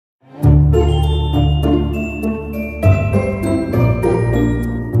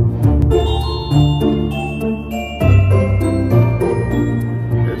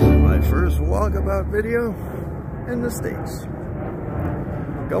in the States.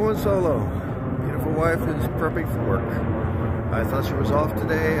 Going solo. Beautiful wife is perfect for work. I thought she was off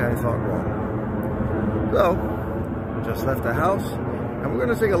today. I thought wrong. So, just left the house, and we're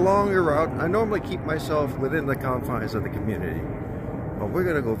going to take a longer route. I normally keep myself within the confines of the community, but we're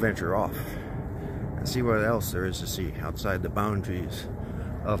going to go venture off and see what else there is to see outside the boundaries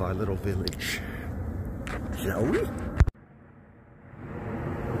of our little village. Shall we?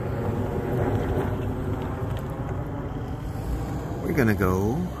 We're gonna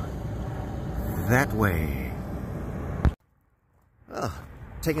go that way.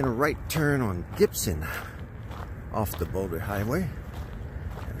 Taking a right turn on Gibson off the Boulder Highway.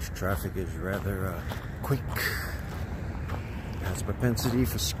 As traffic is rather quick. Has propensity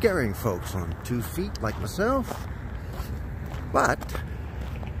for scaring folks on 2 feet like myself. But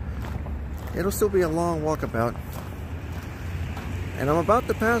it'll still be a long walkabout. And I'm about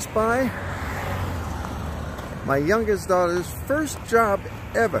to pass by my youngest daughter's first job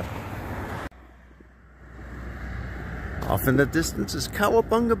ever. Off in the distance is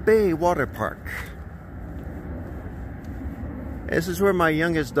Cowabunga Bay Water Park. This is where my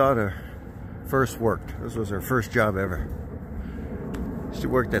youngest daughter first worked. This was her first job ever. She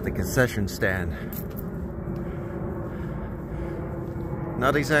worked at the concession stand.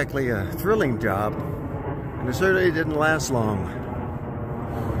 Not exactly a thrilling job, and it certainly didn't last long.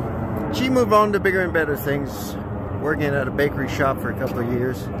 She moved on to bigger and better things, working at a bakery shop for a couple of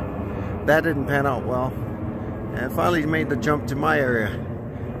years. That didn't pan out well, and finally made the jump to my area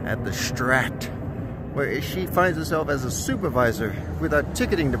at the Strat, where she finds herself as a supervisor with our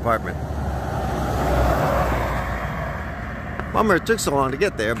ticketing department. Bummer it took so long to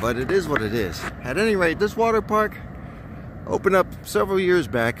get there, but it is what it is. At any rate, this water park opened up several years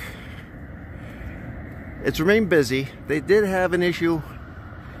back. It's remained busy. They did have an issue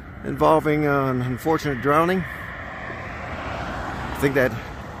involving an unfortunate drowning. I think that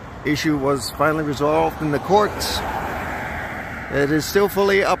issue was finally resolved in the courts. It is still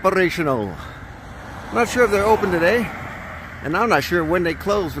fully operational. I'm not sure if they're open today, and I'm not sure when they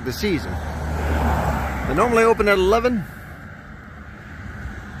close for the season. They normally open at 11,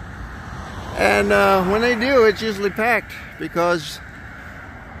 and when they do, it's usually packed, because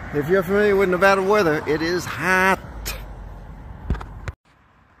if you're familiar with Nevada weather, it is hot.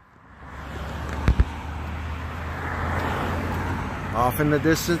 Off in the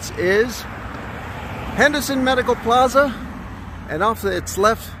distance is Henderson Medical Plaza, and off to its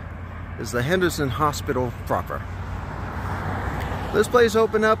left is the Henderson Hospital proper. This place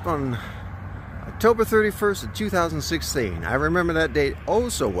opened up on October 31st of 2016. I remember that date oh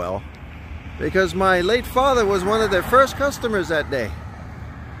so well, because my late father was one of their first customers that day.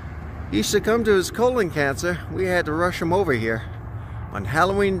 He succumbed to his colon cancer. We had to rush him over here on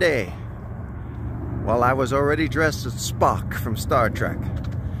Halloween Day, while I was already dressed as Spock from Star Trek.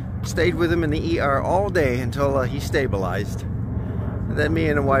 Stayed with him in the ER all day until he stabilized. And then me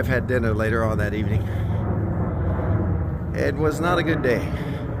and the wife had dinner later on that evening. It was not a good day.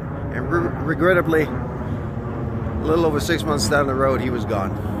 And regrettably, a little over 6 months down the road, he was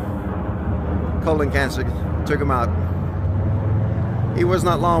gone. Colon cancer took him out. He was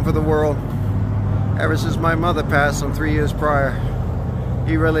not long for the world. Ever since my mother passed some 3 years prior,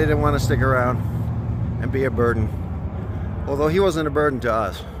 he really didn't want to stick around and be a burden, although he wasn't a burden to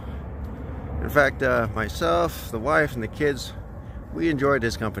us. In fact, myself, the wife, and the kids, we enjoyed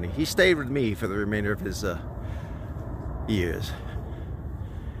his company. He stayed with me for the remainder of his years,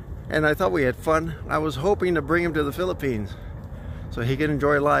 and I thought we had fun. I was hoping to bring him to the Philippines so he could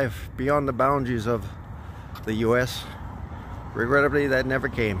enjoy life beyond the boundaries of the US. Regrettably, that never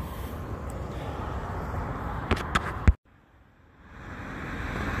came.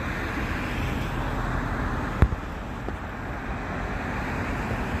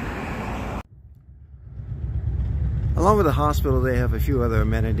 Along with the hospital, they have a few other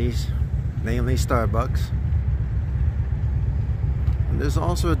amenities, namely Starbucks. And there's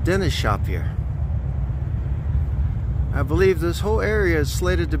also a dentist shop here. I believe this whole area is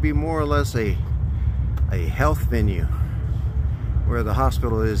slated to be more or less a health venue, where the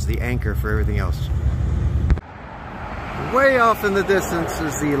hospital is the anchor for everything else. Way off in the distance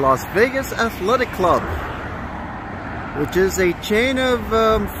is the Las Vegas Athletic Club, which is a chain of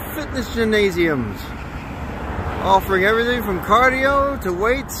fitness gymnasiums, offering everything from cardio to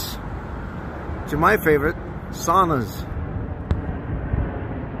weights to my favorite, saunas.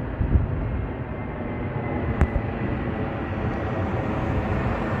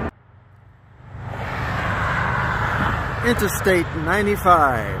 Interstate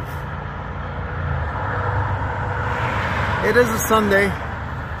 95. It is a Sunday,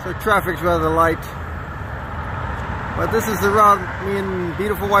 so traffic's rather light. But this is the route me and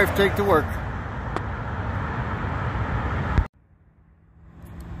beautiful wife take to work.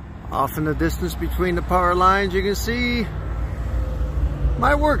 Off in the distance between the power lines, you can see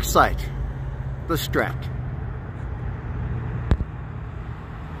my work site, the Strat.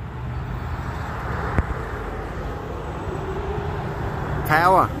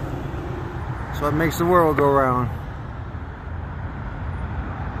 Power. That's what makes the world go round.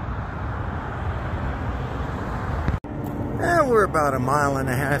 And we're about 1.5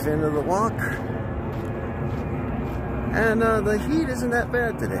 miles into the walk. And the heat isn't that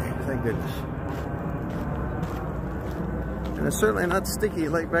bad today, thank goodness. And it's certainly not sticky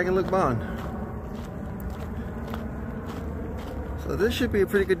like back in Lubon. So this should be a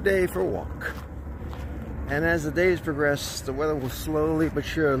pretty good day for a walk. And as the days progress, the weather will slowly but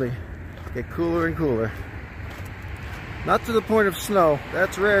surely get cooler and cooler. Not to the point of snow,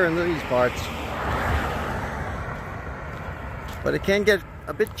 that's rare in these parts. But it can get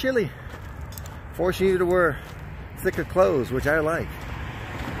a bit chilly, forcing you to wear thicker clothes, which I like.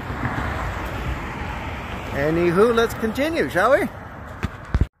 Anywho, let's continue, shall we?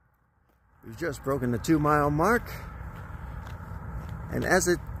 We've just broken the 2-mile mark. And as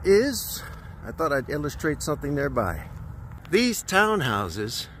it is, I thought I'd illustrate something thereby. These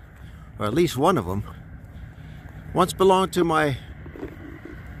townhouses, or at least one of them, once belonged to my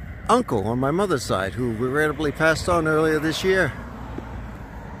uncle on my mother's side, who regrettably passed on earlier this year.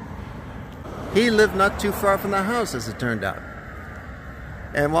 He lived not too far from the house, as it turned out.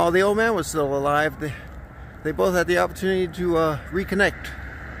 And while the old man was still alive, they both had the opportunity to reconnect.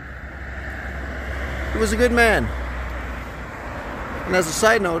 He was a good man. And as a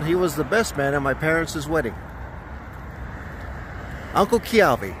side note, he was the best man at my parents' wedding. Uncle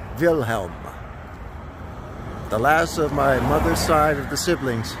Kiavi, Wilhelm, the last of my mother's side of the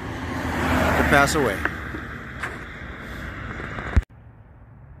siblings to pass away.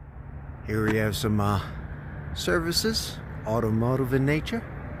 Here we have some services, automotive in nature.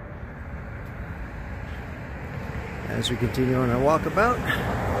 As we continue on our walkabout,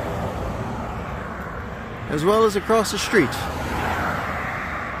 as well as across the street.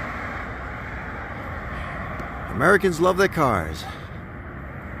 Americans love their cars.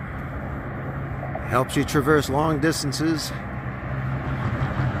 Helps you traverse long distances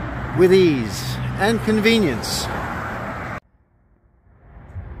with ease and convenience.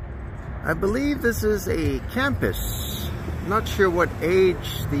 I believe this is a campus. Not sure what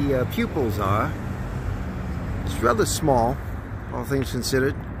age the pupils are. It's rather small, all things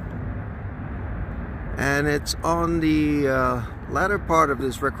considered. And it's on the latter part of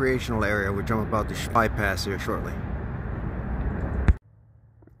this recreational area, which I'm about to bypass here shortly.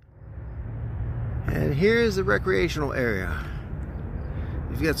 And here's the recreational area.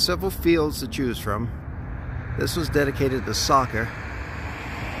 You've got several fields to choose from. This was dedicated to soccer.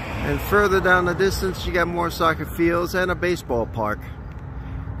 And further down the distance, you got more soccer fields and a baseball park.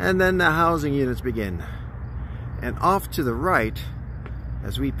 And then the housing units begin. And off to the right,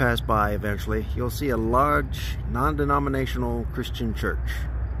 as we pass by eventually, you'll see a large, non-denominational Christian church.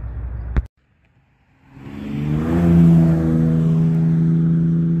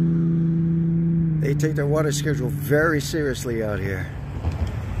 They take their water schedule very seriously out here,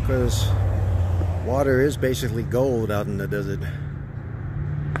 because water is basically gold out in the desert.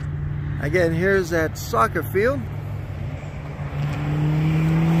 Again, here's that soccer field.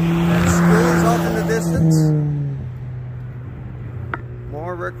 That school's off in the distance.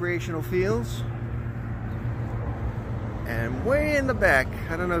 More recreational fields. And way in the back,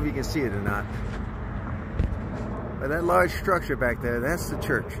 I don't know if you can see it or not, but that large structure back there, that's the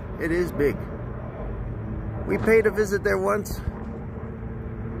church. It is big. We paid a visit there once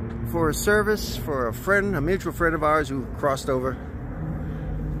for a service for a friend, a mutual friend of ours who crossed over.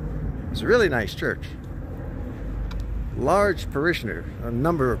 It's a really nice church. Large parishioner, a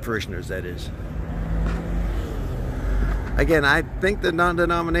number of parishioners, that is. Again, I think they're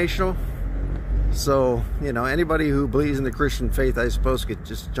non-denominational, so, you know, anybody who believes in the Christian faith, I suppose, could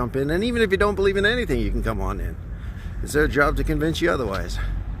just jump in. And even if you don't believe in anything, you can come on in. It's their job to convince you otherwise.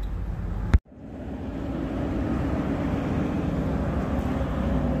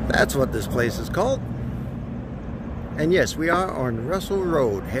 That's what this place is called. And yes, we are on Russell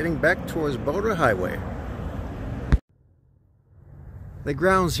Road, heading back towards Boulder Highway. The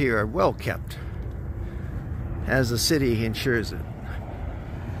grounds here are well kept, as the city ensures it.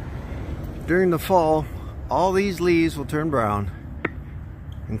 During the fall, all these leaves will turn brown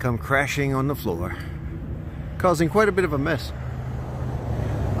and come crashing on the floor, causing quite a bit of a mess,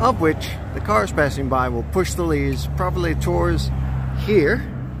 of which the cars passing by will push the leaves probably towards here,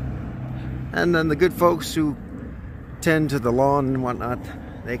 and then the good folks who tend to the lawn and whatnot,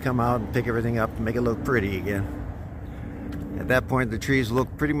 they come out and pick everything up and make it look pretty again. At that point, the trees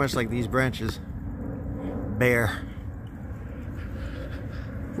look pretty much like these branches, bare.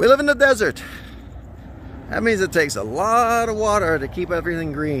 We live in the desert. That means it takes a lot of water to keep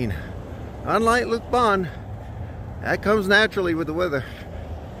everything green. Unlike Luke Bond, that comes naturally with the weather.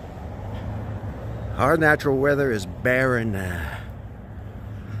 Our natural weather is barren.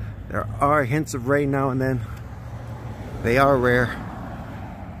 There are hints of rain now and then. They are rare.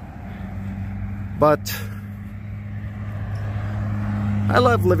 But I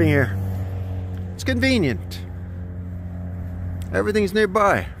love living here. It's convenient. Everything's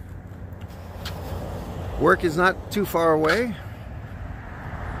nearby. Work is not too far away.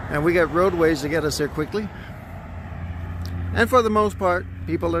 And we got roadways to get us there quickly. And for the most part,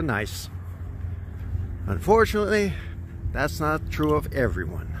 people are nice. Unfortunately, that's not true of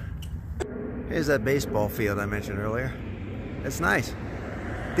everyone. Here's that baseball field I mentioned earlier. It's nice.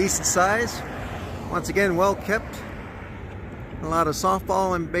 Decent size. Once again, well kept. A lot of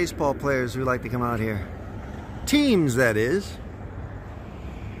softball and baseball players who like to come out here. Teams, that is.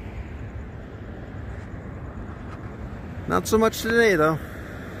 Not so much today, though.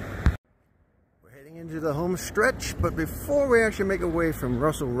 We're heading into the home stretch, but before we actually make our way from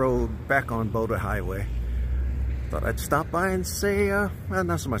Russell Road back on Boulder Highway, thought I'd stop by and say, well,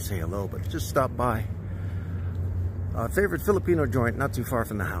 not so much say hello, but just stop by. Our favorite Filipino joint not too far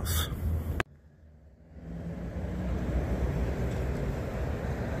from the house.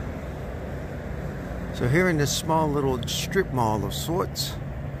 So here in this small little strip mall of sorts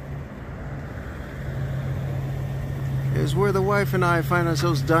is where the wife and I find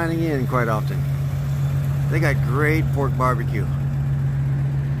ourselves dining in quite often. They got great pork barbecue.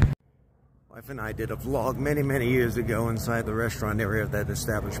 Wife and I did a vlog many years ago inside the restaurant area of that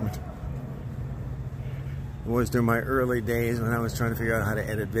establishment. It was during my early days when I was trying to figure out how to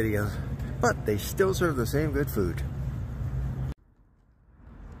edit videos, but they still serve the same good food.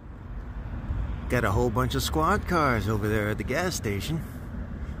 Got a whole bunch of squad cars over there at the gas station.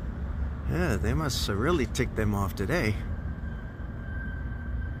 Yeah, they must have really ticked them off today.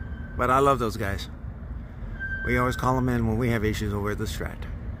 But I love those guys. We always call them in when we have issues over at the Strat.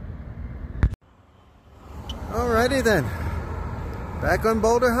 Alrighty then. Back on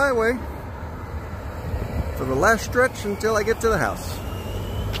Boulder Highway for the last stretch until I get to the house.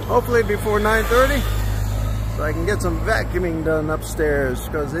 Hopefully before 9:30. So I can get some vacuuming done upstairs,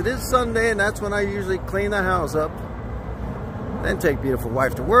 because it is Sunday and that's when I usually clean the house up. Then take beautiful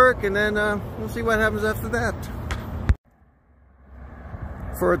wife to work, and then we'll see what happens after that.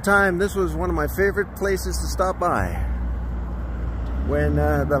 For a time, this was one of my favorite places to stop by. When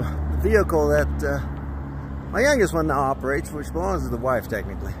the vehicle that my youngest one now operates, which belongs to the wife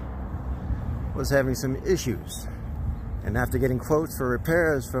technically, was having some issues. And after getting quotes for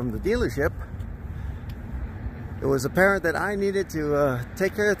repairs from the dealership, it was apparent that I needed to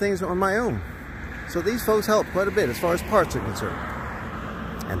take care of things on my own. So these folks help quite a bit as far as parts are concerned.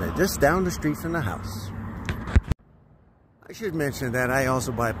 And they're just down the street from the house. I should mention that I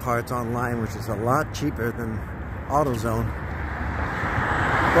also buy parts online, which is a lot cheaper than AutoZone.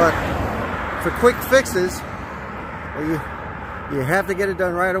 But for quick fixes, well, you have to get it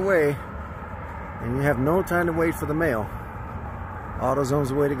done right away, and you have no time to wait for the mail. AutoZone's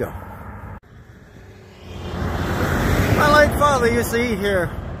the way to go. My late father used to eat here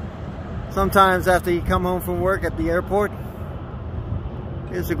sometimes after he come home from work at the airport.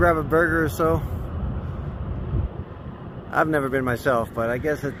 He used to grab a burger or so. I've never been myself, but I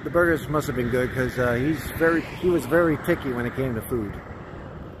guess the burgers must have been good, because he was very picky when it came to food.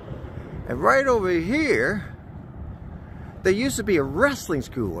 And right over here, there used to be a wrestling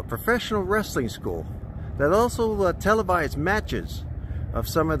school, a professional wrestling school, that also televised matches of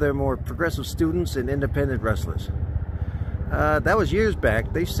some of their more progressive students and independent wrestlers. That was years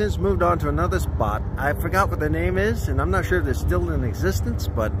back. They've since moved on to another spot. I forgot what the name is, and I'm not sure if they're still in existence,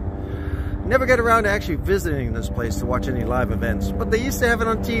 but never get around to actually visiting this place to watch any live events. But they used to have it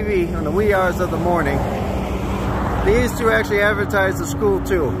on TV on the wee hours of the morning. They used to actually advertise the school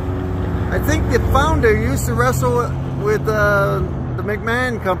too. I think the founder used to wrestle with the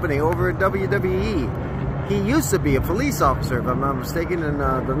McMahon company over at WWE. He used to be a police officer, if I'm not mistaken, in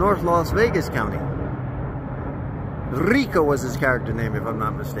the North Las Vegas County. Rico was his character name, if I'm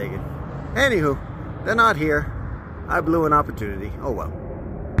not mistaken. Anywho, they're not here. I blew an opportunity. Oh well.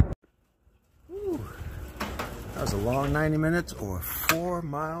 Whew. That was a long 90 minutes, or 4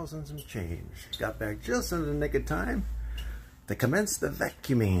 miles and some change. Got back just in the nick of time to commence the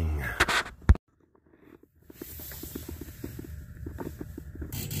vacuuming.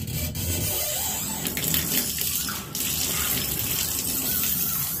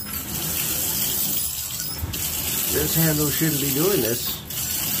 This handle shouldn't be doing this.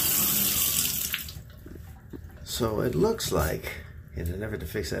 So it looks like in an effort to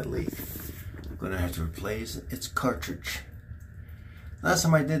fix that leak, I'm going to have to replace its cartridge. Last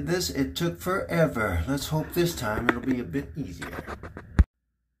time I did this, it took forever. Let's hope this time it'll be a bit easier.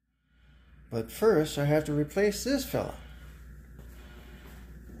 But first, I have to replace this fella,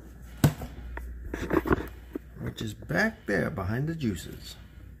 which is back there behind the juices.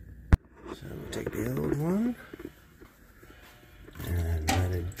 So we'll take the old one and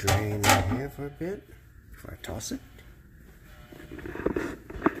let it drain in here for a bit before I toss it.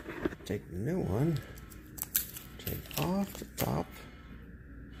 Take the new one, take off the top,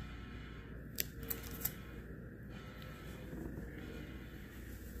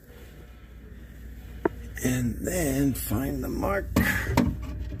 and then find the mark.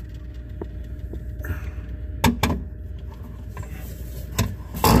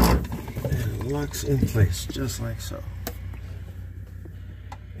 And it locks in place just like so.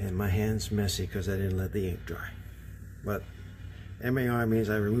 And my hand's messy because I didn't let the ink dry. But MAR means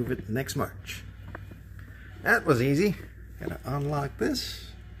I remove it next March. That was easy. Gotta unlock this.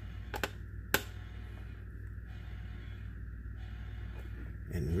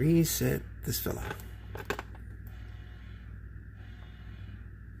 And reset this fella.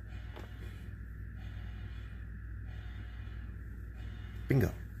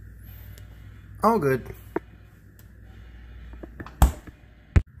 Bingo. All good.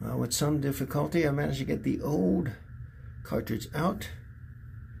 Well, with some difficulty, I managed to get the old cartridge out.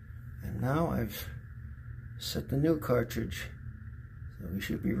 And now I've set the new cartridge. So we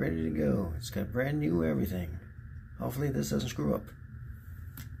should be ready to go. It's got brand new everything. Hopefully this doesn't screw up.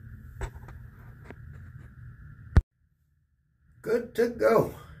 Good to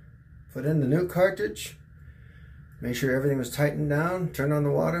go. Put in the new cartridge. Make sure everything was tightened down. Turn on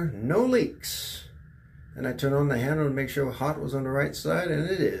the water. No leaks. And I turn on the handle to make sure hot was on the right side, and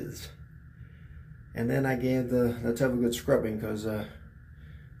it is. And then I gave the tub a good scrubbing because the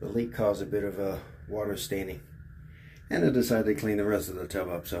leak caused a bit of water staining. And I decided to clean the rest of the tub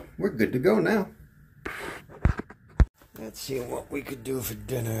up, so we're good to go now. Let's see what we could do for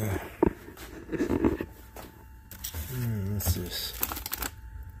dinner. What's this?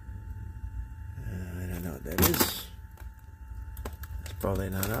 I don't know what that is. It's probably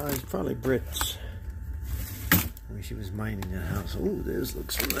not ours. It's probably Brit's. I wish he was minding the house. Oh, this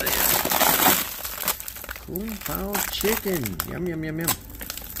looks familiar. Kung Pao chicken. Yum, yum, yum, yum.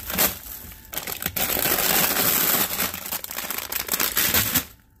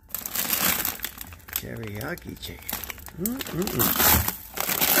 Teriyaki chicken.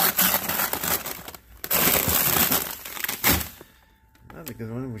 Another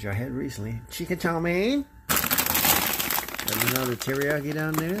good one, which I had recently. Chicken chow mein. Got another teriyaki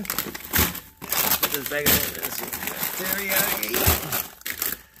down there. Put this back in there. Let's see. Teriyaki.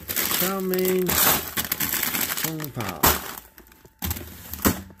 Chow mein. Kung Pao.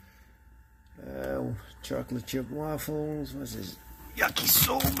 Chocolate chip waffles. What's this?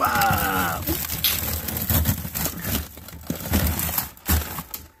 Yakisoba.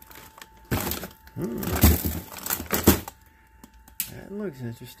 That looks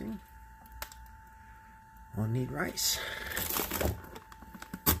interesting. I'll need rice.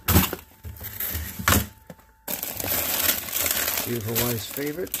 Beautiful wife's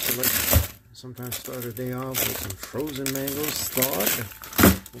favorite. So let's sometimes start a day off with some frozen mangoes thawed.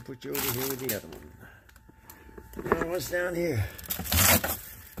 We'll put you over here with the other one. Now what's down here?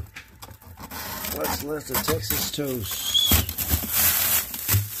 What's left of Texas toast?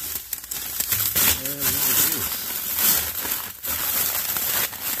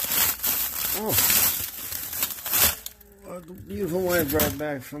 Oh, a beautiful wife brought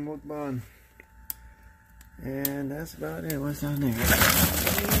back from Mukbang. And that's about it. What's down there?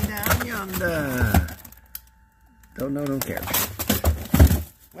 Down yonder. Don't know, don't care.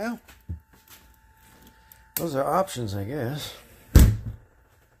 Well, those are options, I guess.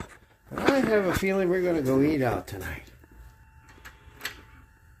 But I have a feeling we're going to go eat out tonight.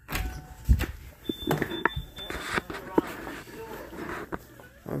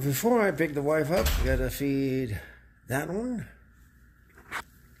 Well, before I pick the wife up, I gotta feed that one.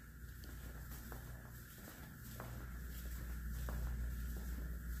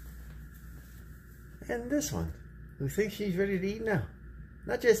 And this one, who thinks she's ready to eat now.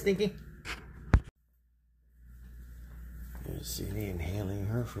 Not just thinking. There's Cindy inhaling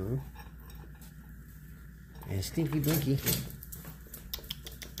her food. And Stinky Blinky.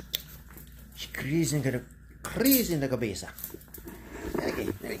 She's crazy in the cabeza. Okay,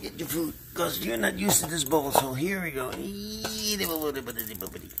 let me get your food, because you're not used to this bowl, so here we go. This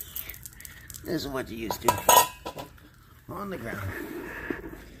is what you're used to. On the ground.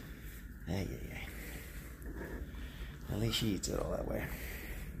 Ay, ay, ay. At least she eats it all that way.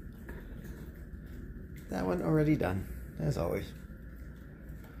 That one already done, as always.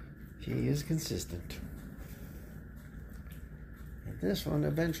 She is consistent. And this one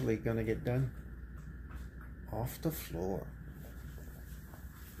eventually gonna get done off the floor.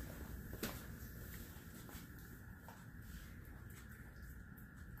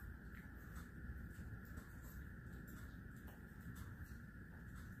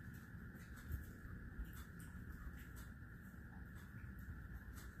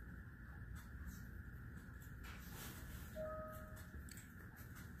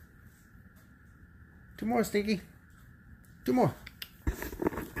 Two more, Stinky. Two more.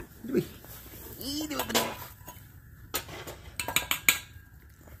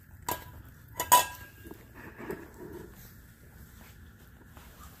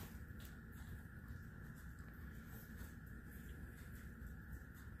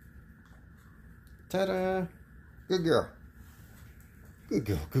 Ta-da! Good girl. Good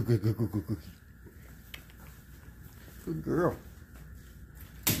girl. Good, good, good, good, good, good. Good girl.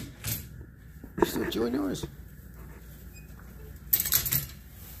 You're still chewing yours.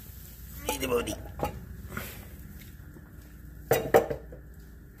 Need the body.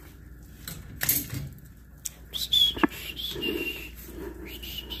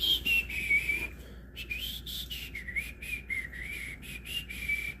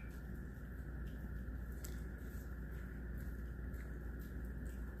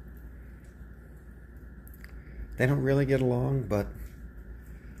 They don't really get along, but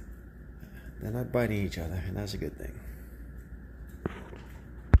they're not biting each other, and that's a good thing.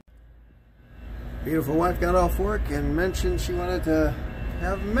 Beautiful wife got off work and mentioned she wanted to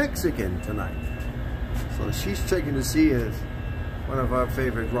have Mexican tonight. So she's checking to see if one of our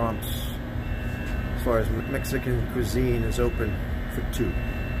favorite romps, as far as Mexican cuisine, is open for 2.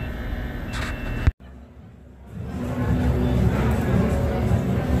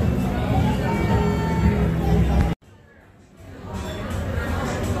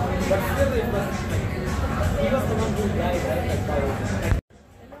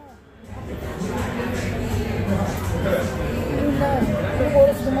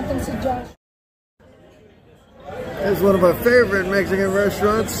 It's one of our favorite Mexican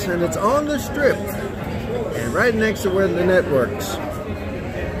restaurants, and it's on the Strip and right next to where the net works.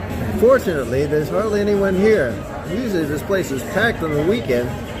 Fortunately, there's hardly anyone here. Usually this place is packed on the weekend.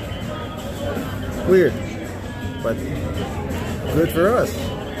 Weird, but good for us.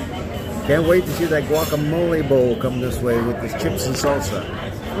 Can't wait to see that guacamole bowl come this way with the chips and salsa.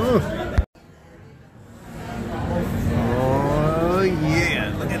 Oh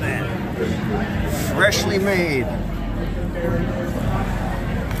yeah, look at that. Freshly made.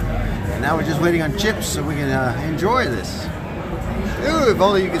 And now we're just waiting on chips so we can enjoy this. Ooh, if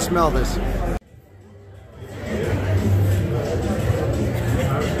only you could smell this.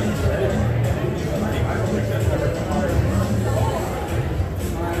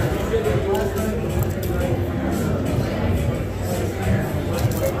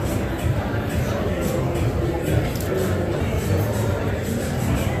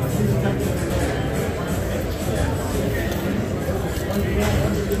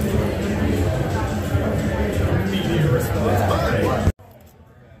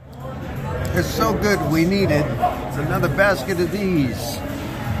 It's so good, we needed another basket of these.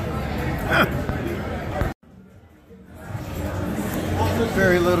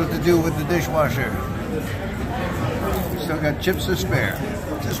 Very little to do with the dishwasher. Still got chips to spare.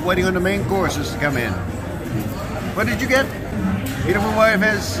 Just waiting on the main courses to come in. What did you get? Beautiful wife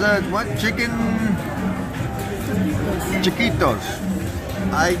has, what? Chicken? Chiquitos.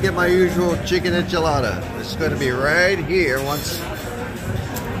 I get my usual chicken enchilada. It's going to be right here once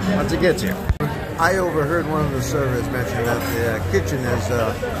it gets here. I overheard one of the servers mention that the kitchen is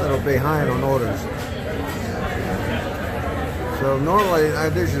a little behind on orders. So normally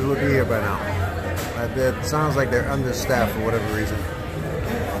our dishes would be here by now. But it sounds like they're understaffed for whatever reason.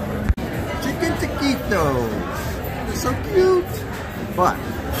 Chicken taquitos. They're so cute. But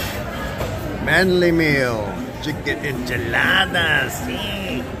manly meal. Chicken enchiladas.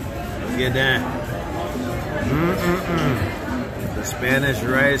 See? Look at that. The Spanish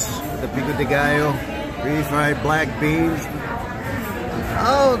rice, the pico de gallo, refried black beans.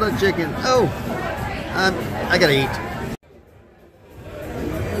 Oh, the chicken. Oh, I gotta eat.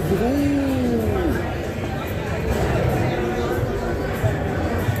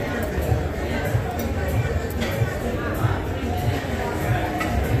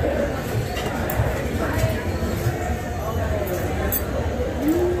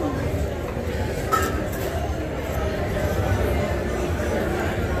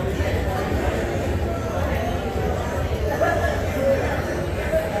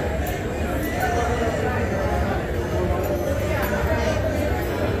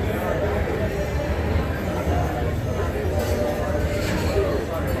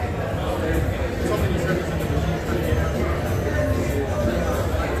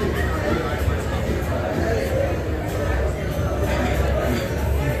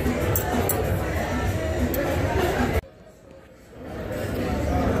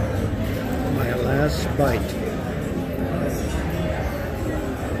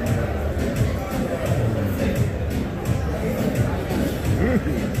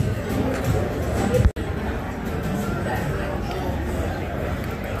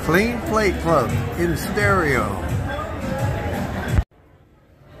 Clean Plate Club in stereo.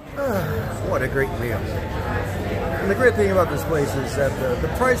 What a great meal. And the great thing about this place is that the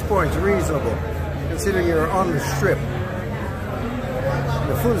price point's reasonable, considering you're on the strip.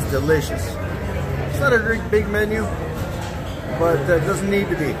 The food's delicious. It's not a big menu, but it doesn't need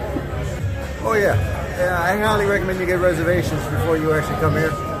to be. Oh yeah, I highly recommend you get reservations before you actually come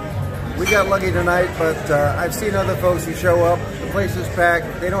here. We got lucky tonight, but I've seen other folks who show up. The place is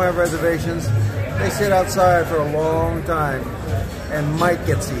packed. They don't have reservations. They sit outside for a long time and might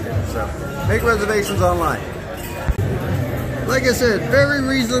get seated. So make reservations online. Like I said, very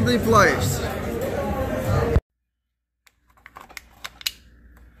reasonably priced.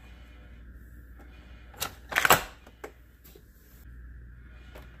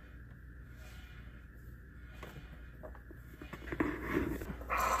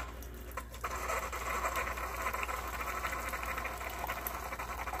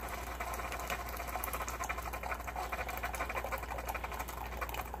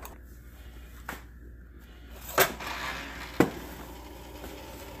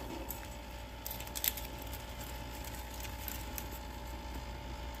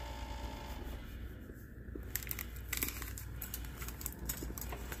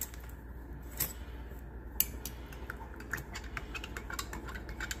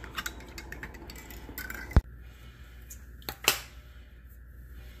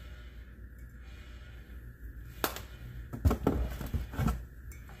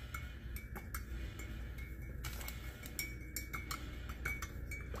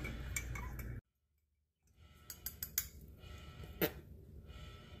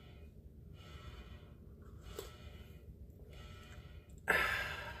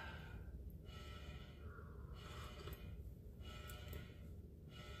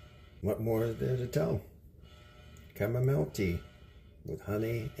 What more is there to tell? Chamomile tea with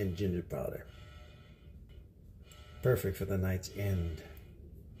honey and ginger powder. Perfect for the night's end.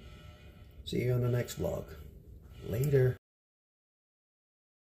 See you on the next vlog. Later.